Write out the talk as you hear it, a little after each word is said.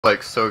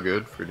like so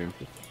good for Doom.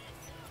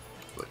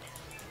 Like,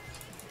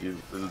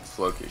 it's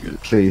low-key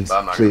good. Please,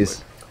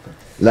 please,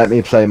 let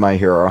me play my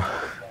hero.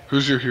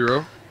 Who's your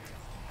hero?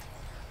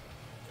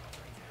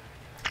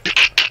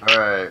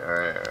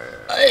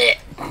 Alright.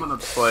 I'm gonna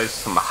play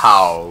some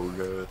Hog.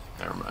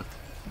 Never mind.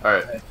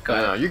 Alright, Go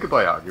ahead. no, you can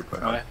play Hog. You can play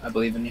Hog. Alright, I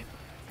believe in you.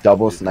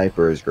 Double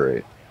sniper is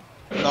great.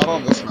 Not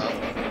on this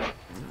map.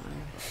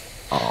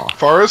 Aw.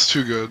 Pharah's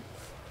too good.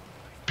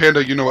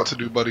 Panda, you know what to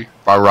do, buddy.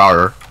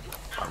 Router.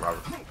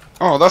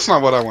 Oh, that's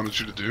not what I wanted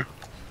you to do.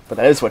 But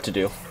that is what to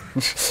do.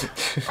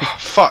 Oh,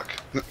 fuck.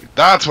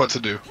 That's what to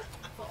do.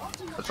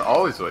 That's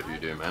always what you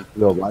do, man.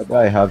 Yo, why do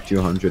I have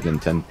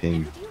 210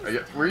 ping?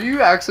 Were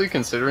you actually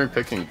considering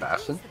picking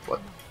Bastion? What?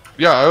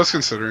 Yeah, I was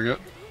considering it.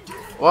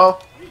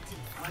 Well,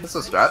 it's a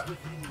strat.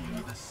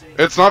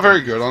 It's not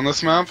very good on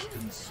this map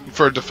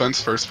for a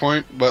defense first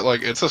point, but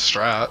like it's a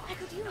strat.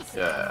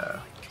 Yeah.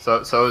 So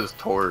is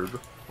Torb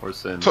or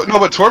Sin. No,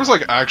 but Torb's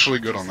like actually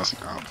good on this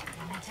map.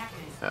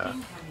 Yeah.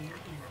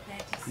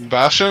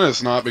 Bastion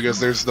is not because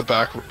there's the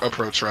back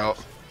approach route,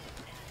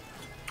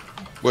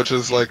 which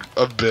is like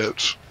a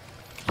bitch.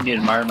 You need to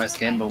admire my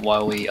skin, but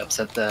while we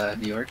upset the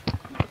New York,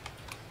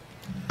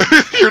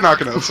 You're not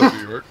gonna upset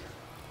New York.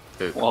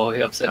 Dude, while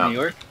we upset No. New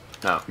York,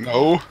 no.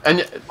 No. And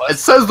it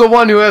says the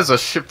one who has a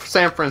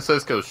San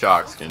Francisco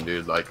shock skin,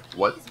 dude. Like,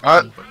 what?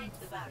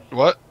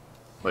 What?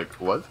 Like,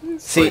 what?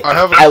 See, I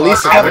have at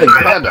least have the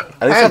Panda.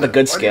 at least have the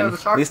good Why do you skin. have the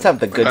At shock least have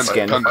the good Panda,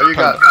 skin. Panda, Oh, you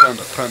got-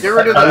 Panda, Panda. Get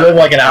rid of I that. live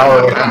like an hour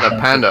away.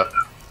 Panda.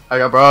 I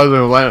got brothers in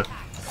Atlanta.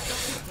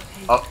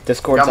 Oh,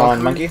 Discord's got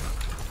on Monkey.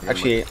 Monkey.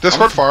 Actually,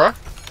 Discord Farah.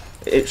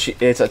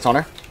 it's on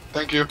her.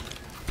 Thank you.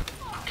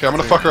 Okay, I'm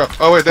gonna fuck her up.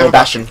 Oh wait, they Oh, have a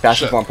Bastion. Bastion.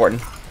 Bastion's Shit. more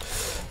important.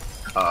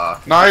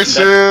 Nice.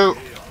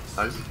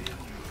 Nice.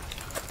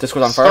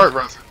 Discord's on Start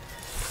fire. res.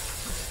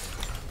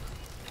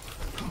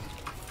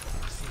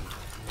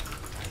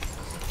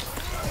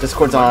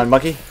 Discord's on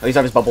Monkey. Oh, he's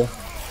on his bubble.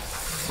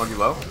 Monkey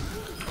low.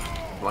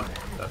 One.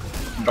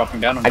 I'm dropping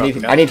down. I'm I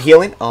dropping down. need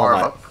healing. Oh Far my.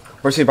 above.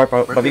 Mercy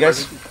above you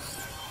guys.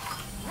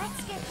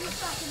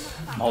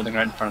 I'm holding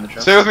right in front of the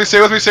truck. Stay with me.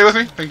 Stay with me. Stay with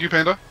me. Thank you,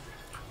 Panda.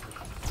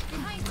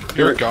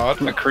 You're a god.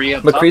 McCree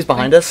up top. McCree's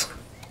behind us.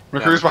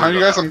 McCree's behind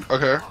you guys. I'm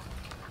okay.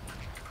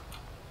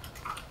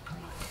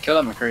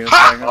 Kill that McCree.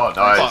 Ha! Oh,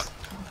 nice.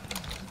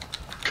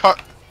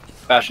 Cut.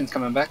 Bastion's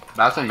coming back.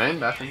 Bastion main,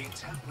 Bastion.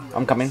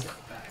 I'm coming.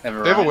 They have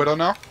a They have a Ryan. widow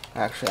now.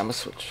 Actually, I'm gonna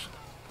switch.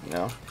 You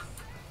know.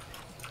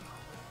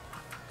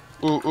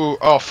 Ooh.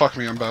 Oh fuck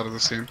me. I'm bad at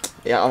this game.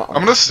 Yeah. I'm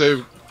gonna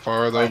save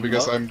Farah though Ryan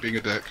because low. I'm being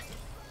a dick.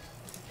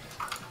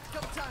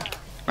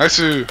 Nice.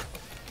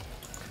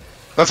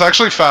 That's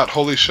actually fat.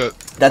 Holy shit.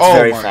 That's Oh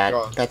very my fat.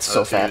 God. That's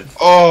so fat.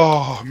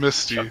 Oh,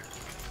 Misty.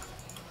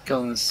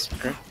 Killing this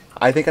McCree.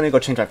 I think I need to go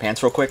change my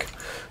pants real quick.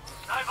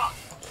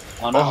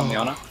 Ana on the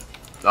Ana.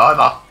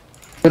 No.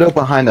 Widow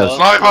behind us.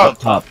 Sniper! Up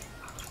top.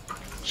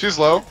 She's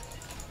low.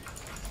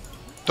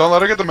 Don't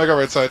let her get the mega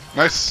right side.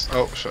 Nice.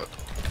 Oh shit.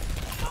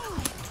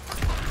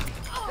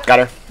 Got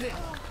her.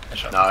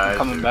 Nice. Nice,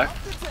 Coming dude. back.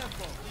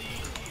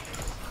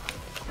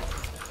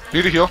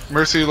 Need a heal.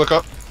 Mercy, look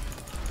up.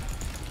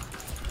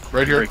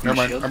 Right here. Breaking Never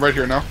mind. shield. I'm right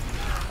here now.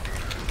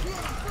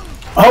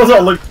 How's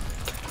that look?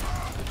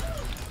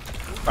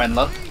 Ryan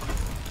low.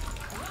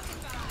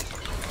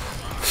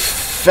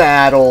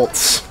 Fat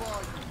ults.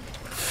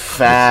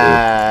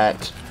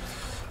 Fat.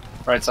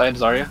 Right side,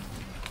 Zarya.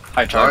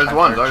 High charge. Zarya's high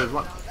one. charge. Zarya's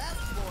one.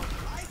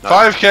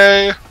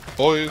 5k,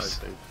 boys. Nice,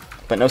 dude.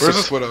 But no Where's 6.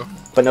 this widow?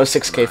 But no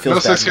 6K feels No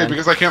bad, 6k man.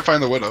 because I can't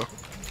find the widow.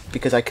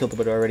 Because I killed the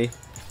widow already.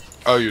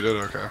 Oh, you did?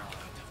 Okay.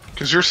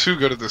 Because you're too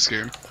good at this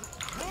game.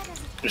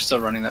 They're still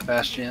running that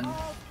Bastion.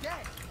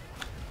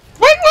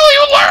 When will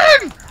you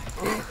learn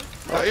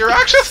that your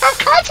actions have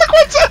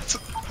consequences?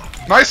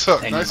 Nice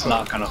hook. And Nice he's hook.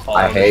 not gonna fall.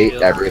 I over the hate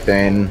shield.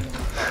 everything.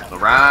 The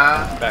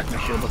Ryan. Back my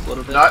shield up a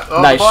little bit.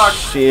 Oh, Nice fuck.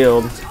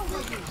 shield.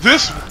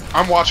 This.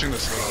 I'm watching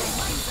this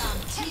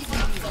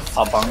widow.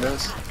 Top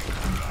bongos.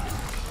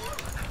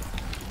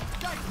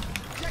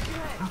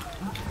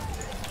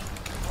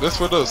 This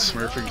widow is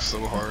smurfing so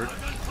hard.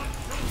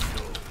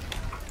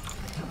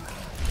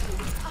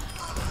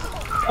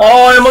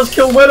 Oh, I almost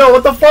killed Widow.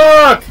 What the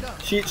fuck?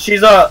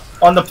 She's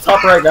on the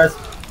top right, guys.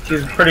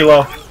 She's pretty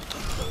low.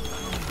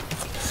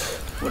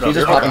 She's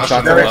just popping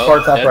shots. Very low. far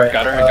top Dead. right.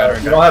 Got her, got her,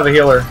 You got don't have a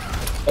healer.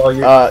 Oh, you.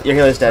 Your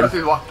healer's dead.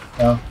 Mercy's one.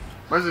 No.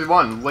 Mercy's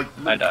one. Like,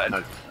 I died.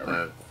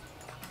 Nice.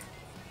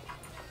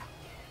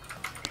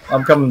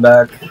 I'm coming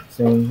back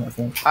soon. I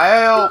think.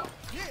 Help.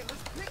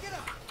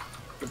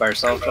 You by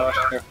yourself, Josh?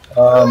 Here.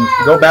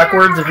 Go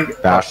backwards if you.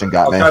 Bastion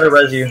got I'll me. try to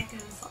res you.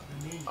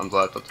 I'm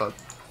left up top.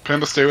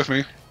 Panda, stay with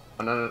me.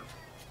 Oh, no.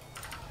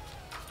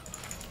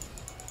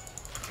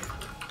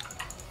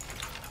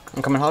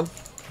 I'm coming, Hog.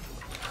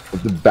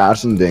 If the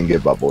Bastion didn't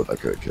get bubbled, I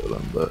could have killed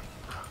him, but...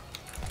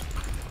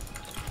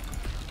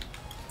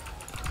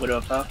 Widow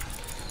up top.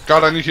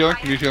 God, I need healing.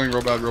 I need healing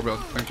real bad, real bad.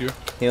 Thank you.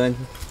 Healing.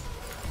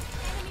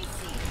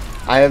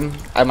 I'm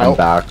I'm out.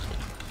 back.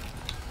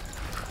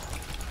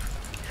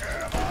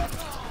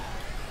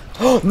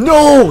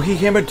 No! He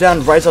hammered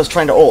down right as I was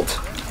trying to ult.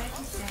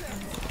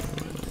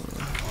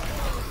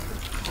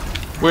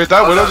 Wait,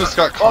 that Widow just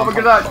got Oh my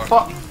god,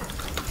 Fuck. fuck!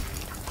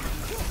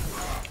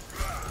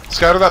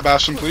 Scatter that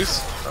Bastion, please.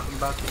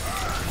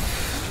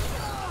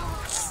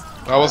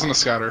 That wasn't a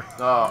scatter.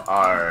 No,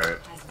 alright.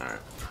 Alright.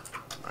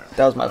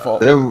 That was my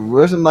fault. It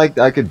wasn't like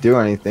I could do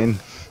anything.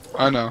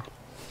 I know.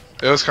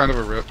 It was kind of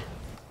a rip.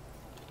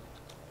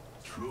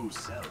 True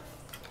self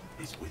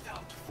is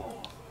without form.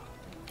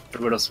 The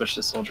Widow switched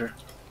to Soldier.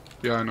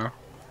 Yeah, I know.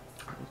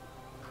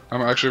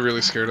 I'm actually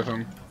really scared of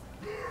him.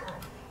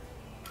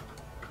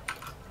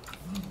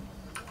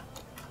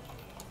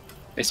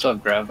 They still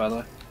have grab, by the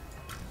way.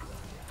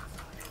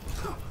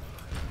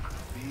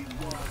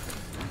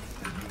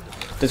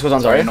 Discord's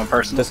on Sorry, Zarya. no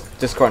person.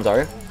 Discord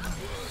on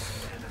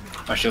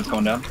Zarya. My shield's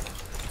going down.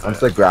 Once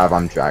they grab,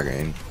 I'm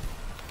dragging.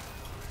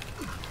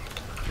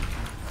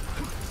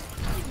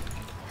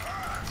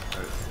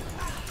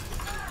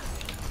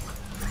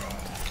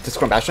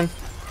 Discord Bastion.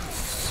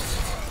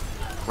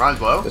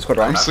 Ryan's low. Discord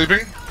I'm Ryan. sleeping.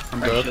 I'm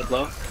My dead. shield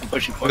low. I'm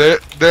pushing forward.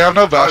 They have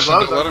no Bastion.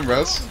 low, Just let him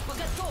res.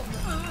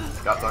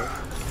 Got thrown.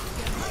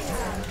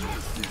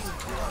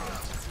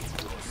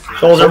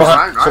 Soldier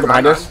behind. Ryan, Soldier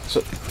behind Ryan. us.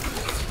 Soldier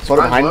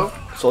Ryan's behind. low.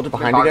 Soldier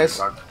behind you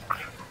guys.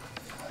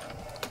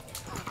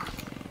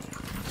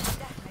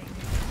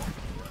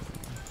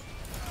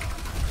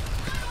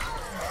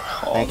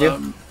 Thank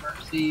you.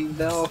 Mercy,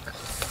 Velk.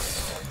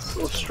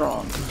 So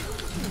strong.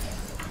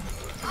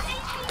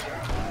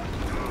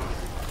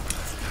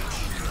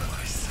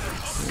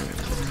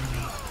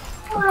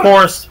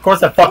 Of course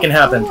that fucking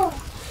happened.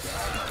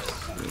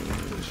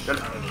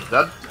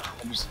 Dead.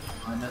 I'm just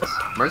behind us.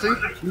 Mercy?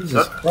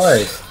 Jesus Dead.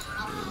 Christ.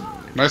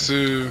 Nice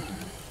to.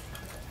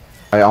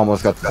 I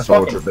almost got the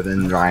soldier, but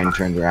then Ryan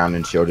turned around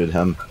and shielded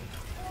him.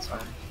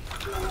 Sorry.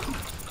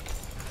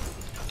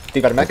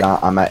 You got a mech?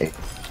 I'm at 8.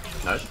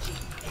 Nice.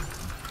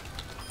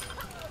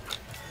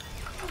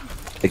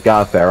 It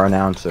got a Pharaoh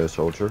now instead of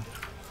soldier.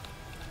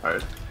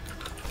 Alright.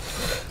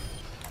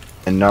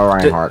 And no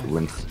Reinhardt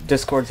wins.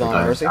 Discord's on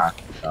Mercy.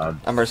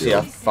 I'm Mercy,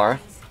 yeah. Far.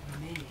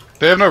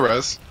 They have no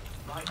res.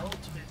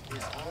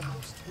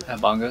 Have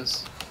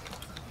bongos.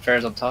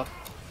 Fair's up top.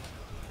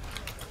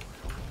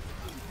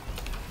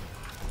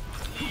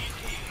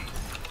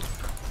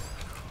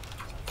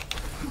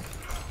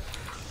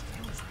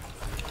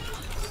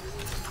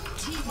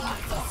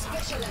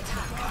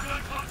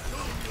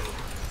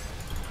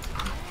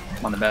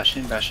 I'm on the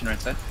Bastion. Bastion right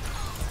side.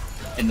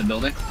 In the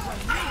building.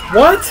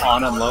 What?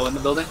 On and low in the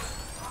building.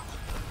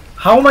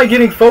 How am I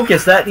getting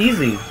focused that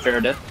easy?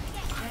 Fair dead.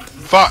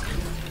 Fuck.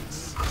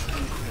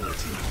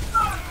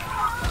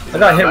 I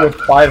got hit with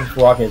 5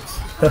 rockets.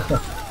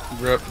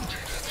 Rip.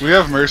 We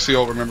have Mercy.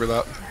 I'll remember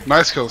that.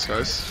 Nice kills,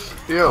 guys.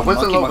 Yo,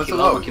 what's it low? What's it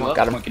low? Monkey low.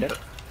 Got him. Monkey dead. I'm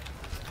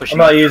Pushing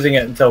not using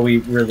it until we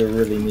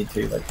really need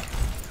to. Like,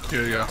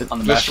 Yeah. on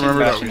the Just Bastion.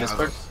 remember that Bastion we have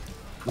Discord. it.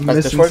 I'm That's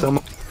missing Discord? so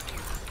much.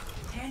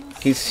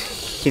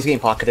 He's getting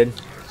pocketed.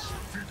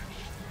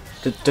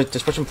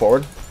 Just push him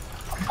forward.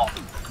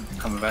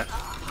 Coming back.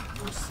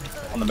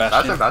 On the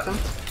Bastion. Bastion?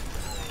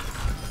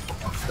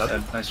 Dead.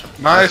 Dead. Nice job.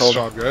 Nice Hold.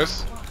 job,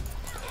 guys.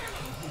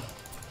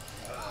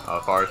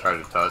 Far tried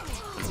to touch.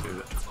 Let's do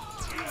it.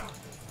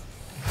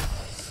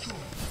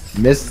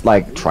 Missed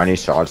like 20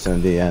 shots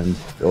in the end.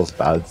 Feels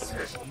bad.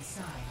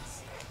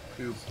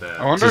 Too bad.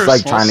 I wonder Just if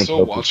like Small's trying to still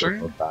kill people watching.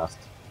 so fast.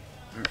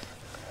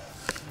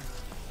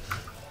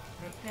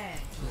 Prepare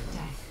to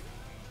attack.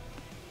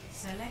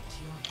 Select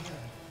your hero.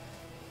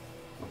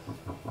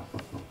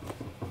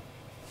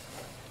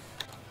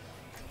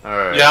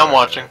 Alright. Yeah, I'm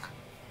watching.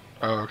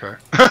 Oh, okay.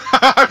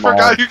 I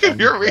forgot you can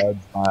hear me. Dead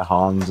by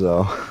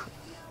Hanzo.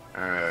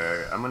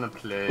 Alright, I'm gonna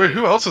play. Wait,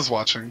 who else is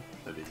watching?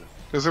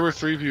 Because there were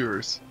 3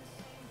 viewers.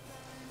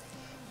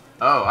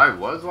 Oh, I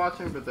was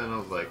watching, but then I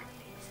was like,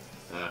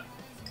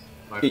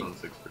 my phone's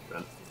 6%.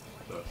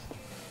 So.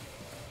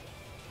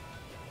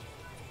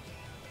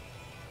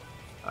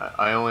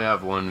 I only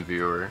have 1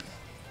 viewer.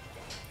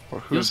 Well,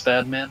 Who's who's?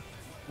 bad, man?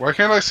 Why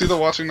can't I see the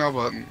watching now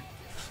button?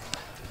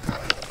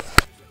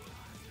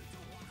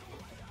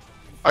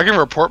 I can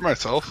report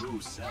myself. True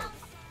self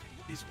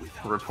is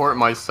without Report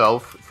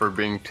myself for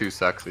being too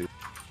sexy.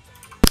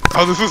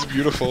 Oh, this is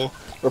beautiful.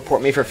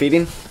 Report me for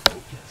feeding.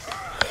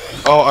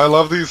 Oh, I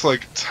love these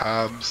like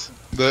tabs.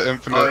 The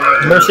infinite. Oh,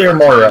 yeah, Mercy or I'm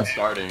Moira?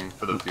 starting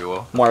for the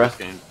fuel. Moira. This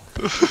game.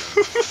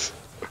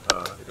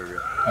 Here we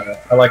go.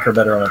 I like her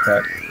better on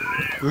attack.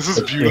 This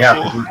is We have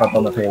to beautiful. keep up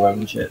on the payload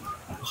and shit.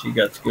 She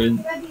got good.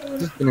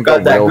 Gonna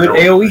Got that good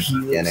AoE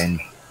heals.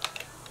 beginning.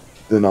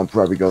 Then I'll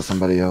probably go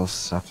somebody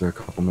else after a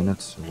couple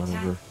minutes or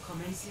whatever.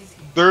 Commences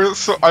in There's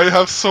so I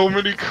have so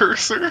many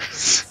cursors.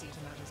 see to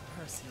matters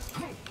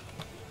personally,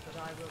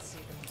 but I will see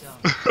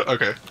them done.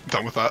 Okay,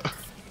 done with that.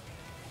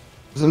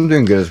 I'm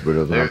doing good as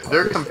Widow. They're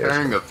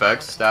comparing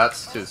effects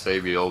stats to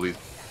Sabiolbi.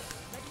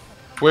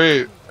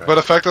 Wait, but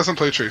Effect doesn't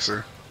play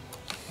Tracer.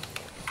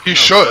 He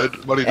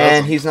should, but he And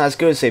doesn't. he's not as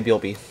good as say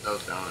BLB.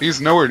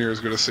 He's nowhere near as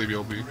good as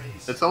Sabiolbi.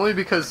 It's only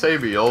because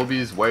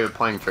Sabiolbi's way of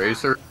playing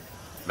Tracer,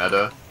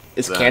 meta,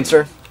 It's then-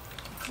 cancer.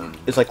 then-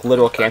 It's like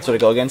literal cancer to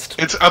go against.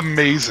 It's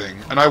amazing,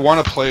 and I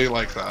want to play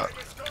like that.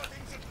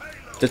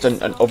 Just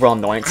an overall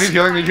annoyance. Need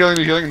healing, need healing,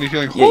 need healing, need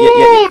healing. Yeah,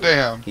 Ooh,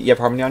 damn. You have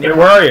harmony on Hey, you?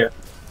 where are you?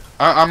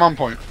 I'm on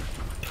point.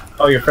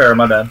 Oh, you're fair.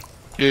 My bad.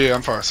 Yeah,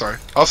 I'm far. Sorry.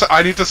 Also,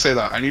 I need to say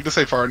that. I need to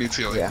say far needs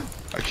healing. Yeah.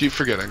 I keep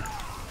forgetting.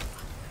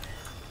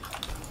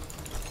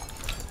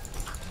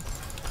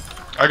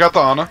 I got the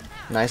Ana.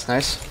 Nice,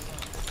 nice.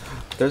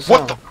 There's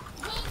What the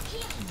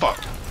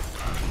fuck?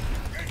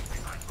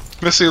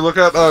 Missy, look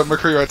at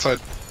McCree right side.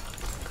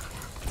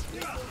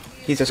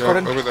 He's Go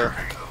escorted. over there.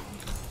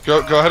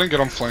 Go ahead and get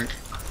on flank.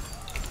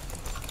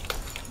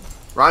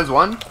 Ryan's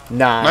one.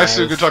 Nice.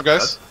 Nice, good job,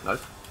 guys. Nice.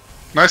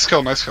 Nice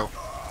kill, nice kill.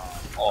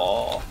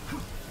 Oh.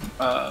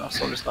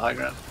 Soldier's the high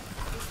ground.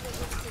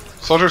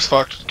 Soldier's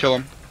fucked. Kill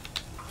him.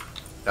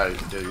 Yeah,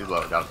 he's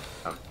low. Got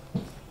him.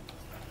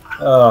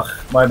 Ugh,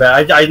 my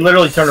bad. I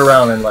literally turned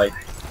around and like.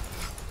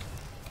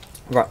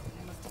 Right.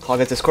 I'll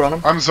get Discord on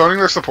him. I'm zoning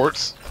their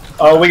supports.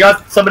 Oh, we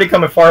got somebody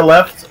coming far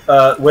left.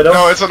 Widow.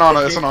 No, it's an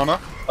Ana. It's an Ana.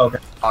 Okay.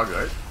 Hog,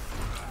 right?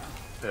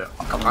 Yeah.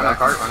 Ryan on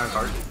cart. Ryan on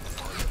cart.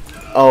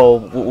 Oh,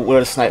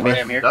 Widow sniped me. Right,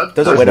 I'm here. Dead.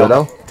 There's a There's Widow.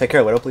 Widow. Take care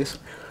of Widow, please.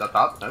 That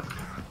top. Nice.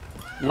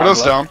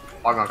 Widow's down.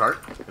 Hog on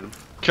cart. Hit him.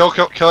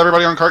 Kill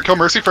everybody on cart. Kill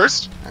Mercy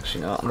first.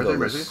 Actually, no. I'm gonna go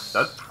Mercy. this.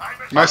 Dead.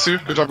 Nice, Sue.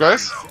 Good job,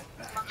 guys.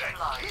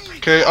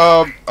 Okay,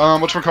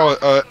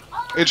 whatchamacallit?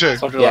 AJ,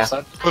 Soldier Yeah. left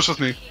side. push with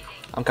me.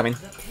 I'm coming.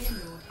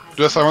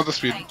 Yes, I want the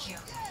speed. Thank you.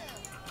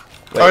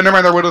 Wait. Oh, never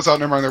mind, their Widow's out.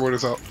 Never mind, their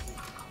Widow's out.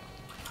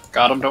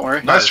 Got him, don't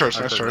worry. Nice charge,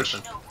 nice charge.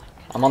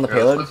 I'm on the Yeah,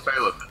 payload. let's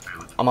payload. Let's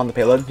payload. I'm on the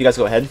payload. You guys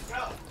go ahead.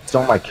 It's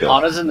not my kill.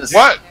 Ana's in this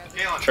What?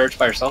 church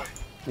by herself.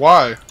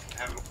 Why?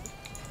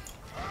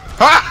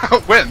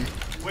 Ha! Win!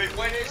 Wait,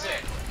 what is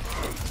it?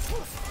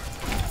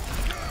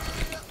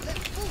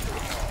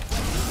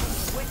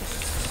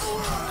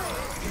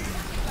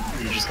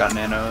 You just got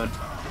nanoed.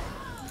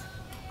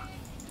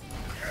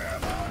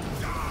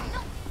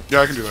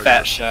 Yeah, I can do that.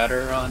 Fat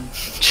shatter on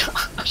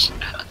Josh.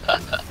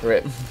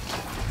 Rip.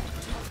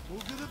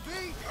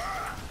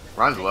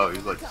 Ryan's low.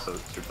 He's like so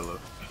super low.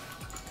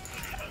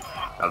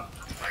 Got him.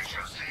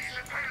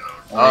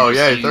 Oh Or you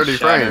yeah, see 30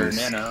 shatter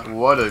frames. nano.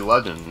 What a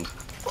legend.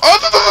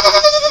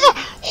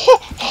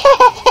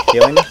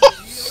 Healing.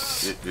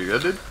 You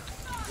good, dude?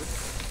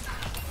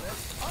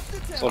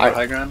 Soldier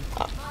high ground.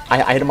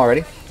 I hit him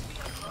already.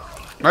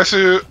 Nice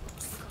suit.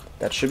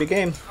 That should be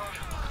game.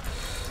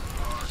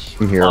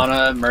 I'm here.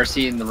 Ana,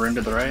 Mercy in the room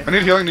to the right. I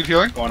need healing, need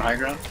healing. Going high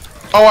ground.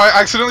 Oh, I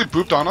accidentally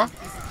booped Ana.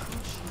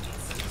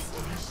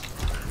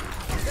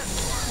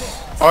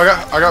 Oh,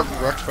 I got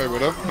wrecked by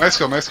Widow. Nice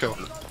kill, nice kill.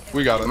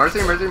 We got it. Mercy,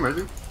 mercy,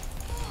 mercy.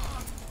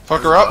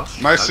 Fuck her up.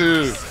 Nice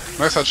suit.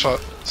 Nice headshot.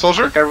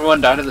 Soldier. Took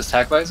everyone down to this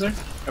tac visor.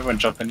 Everyone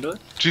jump into it.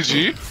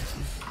 GG.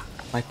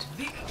 Might.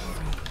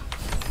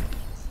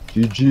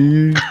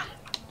 GG.